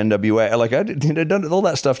buy the NWA. Like all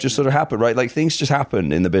that stuff just sort of happened, right? Like things just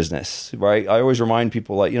happened in the business, right? I always remind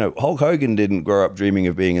people, like, Hulk Hogan didn't grow up dreaming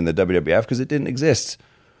of being in the WWF because it didn't exist.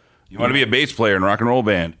 You want to be a bass player in a rock and roll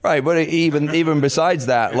band. Right. But even besides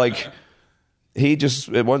that, like he just,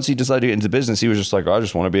 once he decided to get into business, he was just like, I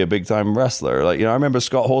just want to be a big time wrestler. Like, I remember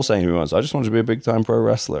Scott Hall saying to me once, I just want to be a big time pro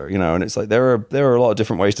wrestler, and it's like, there are a lot of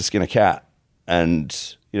different ways to skin a cat. And,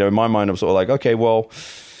 in my mind, I'm sort of like, okay, well,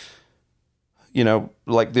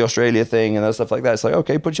 like the Australia thing and that stuff like that. It's like,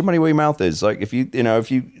 okay, put your money where your mouth is. Like if you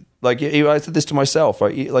like, I said this to myself,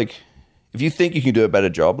 right? Like if you think you can do a better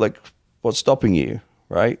job, like what's stopping you?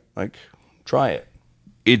 Right? Like, try it.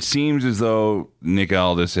 It seems as though Nick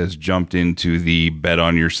Aldis has jumped into the bet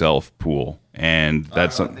on yourself pool, and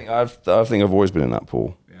that's something. I think I've always been in that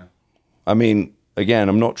pool. Yeah. I mean, again,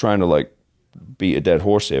 I'm not trying to like beat a dead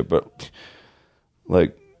horse here, but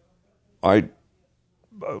like, what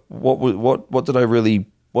did I really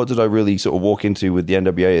sort of walk into with the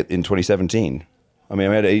NWA in 2017? I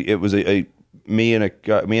mean, it was me and a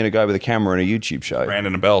guy with a camera and a YouTube show,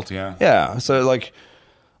 Brandon a belt, yeah. Yeah, so like.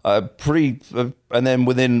 And then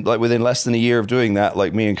within less than a year of doing that,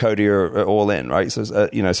 like me and Cody are all in, right? So so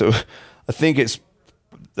I think it's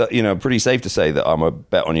pretty safe to say that I'm a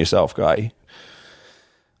bet on yourself guy.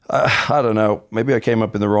 I don't know, maybe I came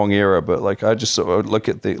up in the wrong era, but like I just sort of look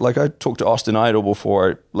at I talked to Austin Idol before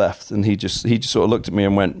I left, and he just sort of looked at me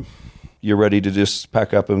and went, "You're ready to just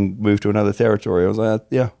pack up and move to another territory?" I was like,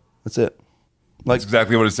 "Yeah, that's it." Like, that's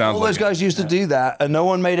exactly what it sounds like. All those guys used to do that, and no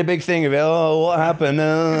one made a big thing of it. Oh, what happened?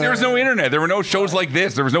 There was no internet. There were no shows like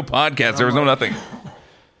this. There was no podcast. There was no nothing.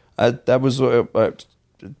 That was. I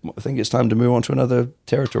think it's time to move on to another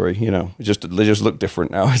territory. They just look different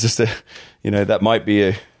now. It's just that might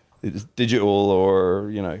be it's digital or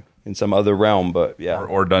in some other realm, but yeah,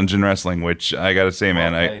 or dungeon wrestling. Which I got to say,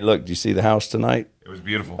 man, hey, look, do you see the house tonight? It was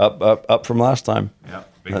beautiful. Up from last time. Yeah,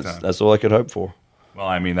 big time. That's all I could hope for. Well,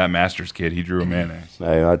 I mean, that Masters kid, he drew a mayonnaise.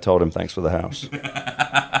 Hey, I told him thanks for the house.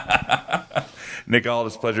 Nick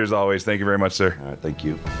Aldis, pleasure as always. Thank you very much, sir. All right, thank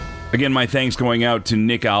you. Again, my thanks going out to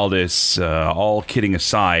Nick Aldis. All kidding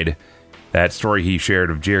aside, that story he shared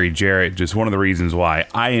of Jerry Jarrett, just one of the reasons why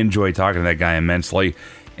I enjoy talking to that guy immensely,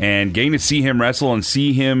 and getting to see him wrestle and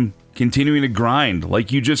see him continuing to grind,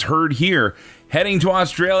 like you just heard here, heading to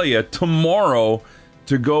Australia tomorrow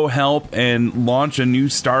to go help and launch a new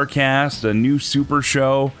StarCast, a new super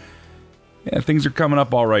show. Yeah, things are coming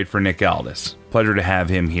up all right for Nick Aldis. Pleasure to have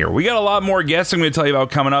him here. We got a lot more guests I'm going to tell you about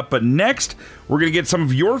coming up, but next, we're going to get some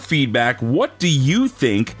of your feedback. What do you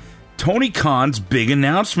think Tony Khan's big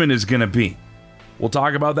announcement is going to be? We'll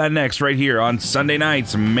talk about that next right here on Sunday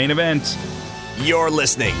Night's Main Event. You're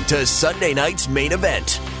listening to Sunday Night's Main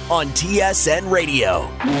Event on TSN Radio.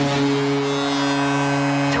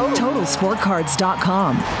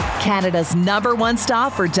 TotalSportCards.com, Canada's #1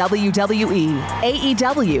 stop for WWE,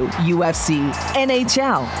 AEW, UFC,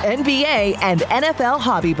 NHL, NBA, and NFL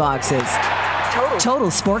hobby boxes. Total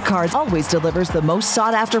Sport Cards always delivers the most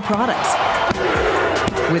sought-after products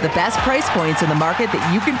with the best price points in the market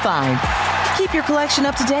that you can find. Keep your collection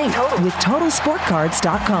up to date with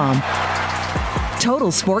TotalSportCards.com.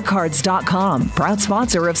 TotalSportCards.com, proud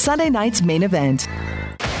sponsor of Sunday Night's Main Event.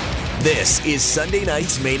 This is Sunday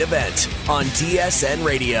Night's Main Event on TSN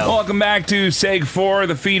Radio. Welcome back to Seg 4,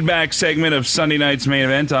 the feedback segment of Sunday Night's Main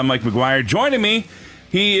Event. I'm Mike McGuire. Joining me,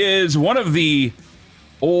 he is one of the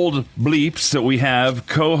old bleeps that we have,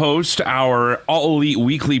 co-host our All Elite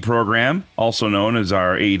Weekly program, also known as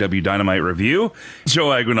our AEW Dynamite Review.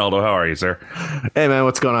 Joe Aguinaldo, how are you, sir? Hey, man,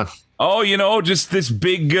 what's going on? Oh, just this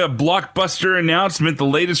big blockbuster announcement, the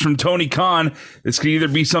latest from Tony Khan. This could either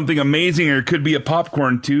be something amazing or it could be a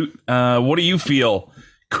popcorn toot. What do you feel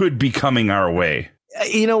could be coming our way?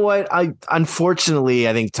 You know what? Unfortunately,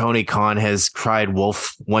 I think Tony Khan has cried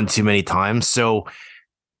wolf one too many times. So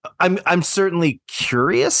I'm certainly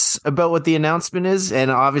curious about what the announcement is, and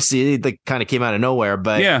obviously it kind of came out of nowhere.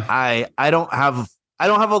 But yeah, I don't have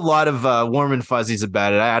a lot of warm and fuzzies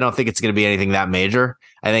about it. I don't think it's going to be anything that major.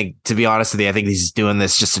 I think, to be honest with you, I think he's doing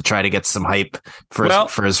this just to try to get some hype for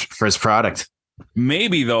his product.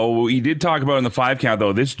 Maybe, though, he did talk about in the 5 count,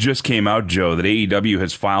 though, this just came out, Joe, that AEW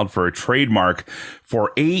has filed for a trademark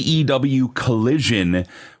for AEW Collision,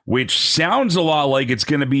 which sounds a lot like it's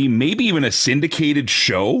going to be maybe even a syndicated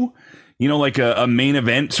show, you know, like a main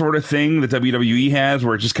event sort of thing that WWE has,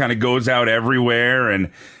 where it just kind of goes out everywhere,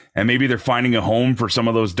 and maybe they're finding a home for some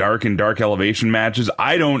of those dark elevation matches.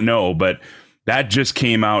 I don't know, but that just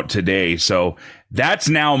came out today. So that's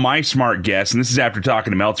now my smart guess. And this is after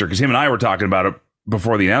talking to Meltzer, because him and I were talking about it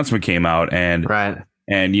before the announcement came out. And,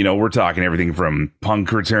 and, you know, we're talking everything from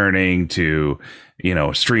Punk returning to, you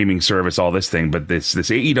know, streaming service, all this thing. But this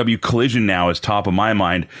AEW Collision now is top of my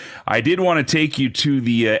mind. I did want to take you to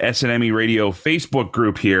the SNME Radio Facebook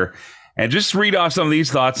group here and just read off some of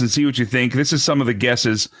these thoughts and see what you think. This is some of the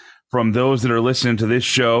guesses from those that are listening to this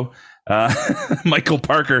show. Michael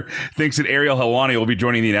Parker thinks that Ariel Helwani will be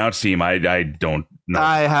joining the announce team. I don't know.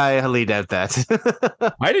 I highly doubt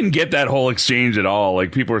that. I didn't get that whole exchange at all.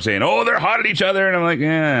 Like, people were saying, "Oh, they're hot at each other," and I'm like,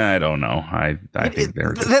 I don't know. I think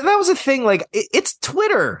they're that was a thing. Like, it's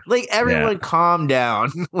Twitter. Like, everyone calm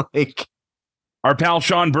down. Like, our pal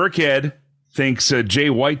Sean Burkhead thinks Jay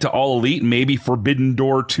White to All Elite, maybe Forbidden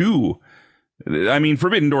Door 2. I mean,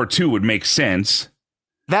 Forbidden Door 2 would make sense.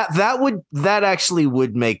 That actually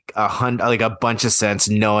would make a bunch of sense,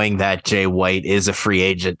 knowing that Jay White is a free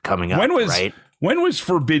agent coming up. When was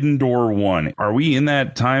Forbidden Door 1? Are we in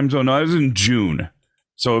that time zone? No, it was in June,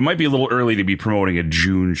 so it might be a little early to be promoting a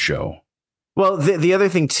June show. Well, the other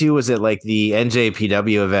thing too was at like the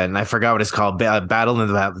NJPW event, and I forgot what it's called, Battle in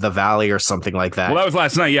the Valley or something like that. Well, that was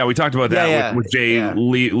last night. Yeah, we talked about that with Jay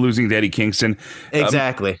losing to Eddie Kingston.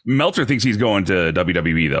 Exactly. Meltzer thinks he's going to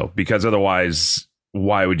WWE though, because otherwise,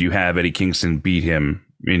 why would you have Eddie Kingston beat him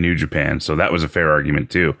in New Japan? So that was a fair argument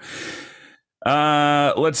too.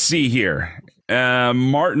 Let's see here.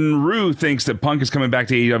 Martin Rue thinks that Punk is coming back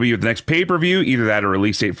to AEW at the next pay-per-view, either that or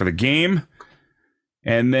release date for the game.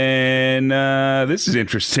 And then this is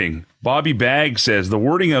interesting. Bobby Bagg says the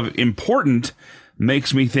wording of important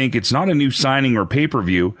makes me think it's not a new signing or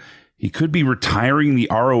pay-per-view. He could be retiring the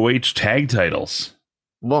ROH tag titles.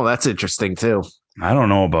 Well, that's interesting too. I don't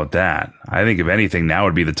know about that. I think if anything, now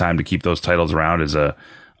would be the time to keep those titles around as a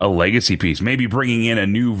legacy piece. Maybe bringing in a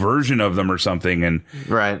new version of them or something, and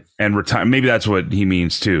retire. Maybe that's what he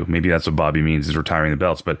means too. Maybe that's what Bobby means, is retiring the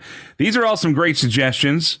belts. But these are all some great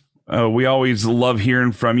suggestions. We always love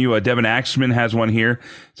hearing from you. Devin Axman has one here.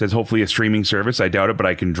 Says hopefully a streaming service. I doubt it, but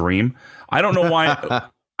I can dream. I don't know why.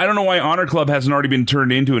 I don't know why Honor Club hasn't already been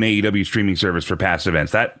turned into an AEW streaming service for past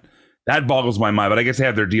events. That boggles my mind, but I guess they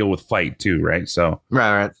have their deal with Fight too, right? So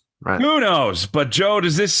right. Who knows? But Joe,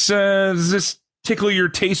 does this tickle your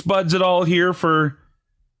taste buds at all here? For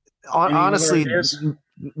honestly,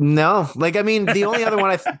 no. Like, I mean, the only other one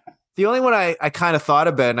I kind of thought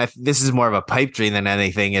about, and this is more of a pipe dream than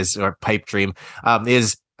anything, is CM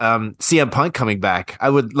Punk coming back. I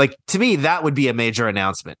would like, to me, that would be a major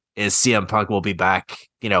announcement. Is CM Punk will be back,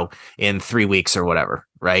 in 3 weeks or whatever,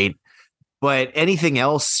 right? But anything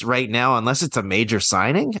else right now, unless it's a major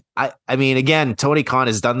signing, I mean, again, Tony Khan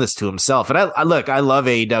has done this to himself. And I love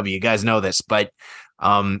AEW. You guys know this, but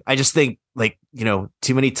I just think, like,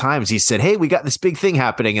 too many times he said, "Hey, we got this big thing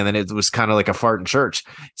happening," and then it was kind of like a fart in church.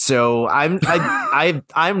 So I'm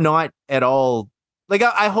not at all, like,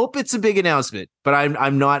 I hope it's a big announcement, but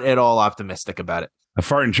I'm not at all optimistic about it. A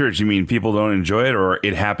fart in church, you mean people don't enjoy it, or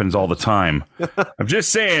it happens all the time? I'm just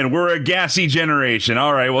saying, we're a gassy generation.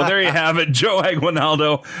 All right, well, there you have it. Joe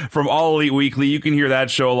Aguinaldo from All Elite Weekly. You can hear that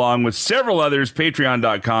show along with several others.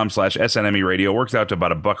 Patreon.com/SNME Radio. Works out to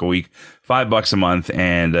about $1 a week, $5 a month,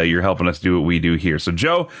 and you're helping us do what we do here. So,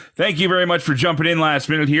 Joe, thank you very much for jumping in last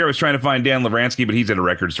minute here. I was trying to find Dan Lavransky, but he's at a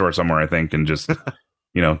record store somewhere, I think, and just...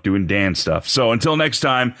 doing Dan stuff. So until next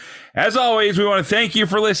time, as always, we want to thank you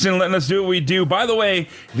for listening, letting us do what we do. By the way,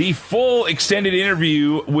 the full extended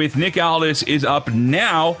interview with Nick Aldis is up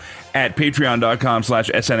now at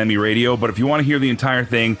patreon.com/SNME Radio. But if you want to hear the entire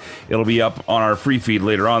thing, it'll be up on our free feed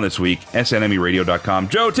later on this week, snmeradio.com.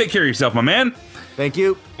 Joe, take care of yourself, my man. Thank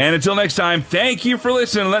you. And until next time, thank you for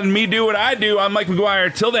listening, letting me do what I do. I'm Mike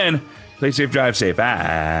McGuire. Till then, play safe, drive safe.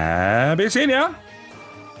 I'll be seeing ya.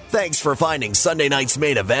 Thanks for finding Sunday Night's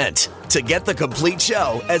Main Event. To get the complete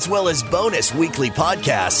show, as well as bonus weekly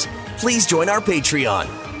podcasts, please join our Patreon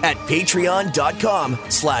at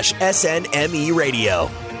patreon.com/SNME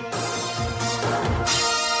Radio.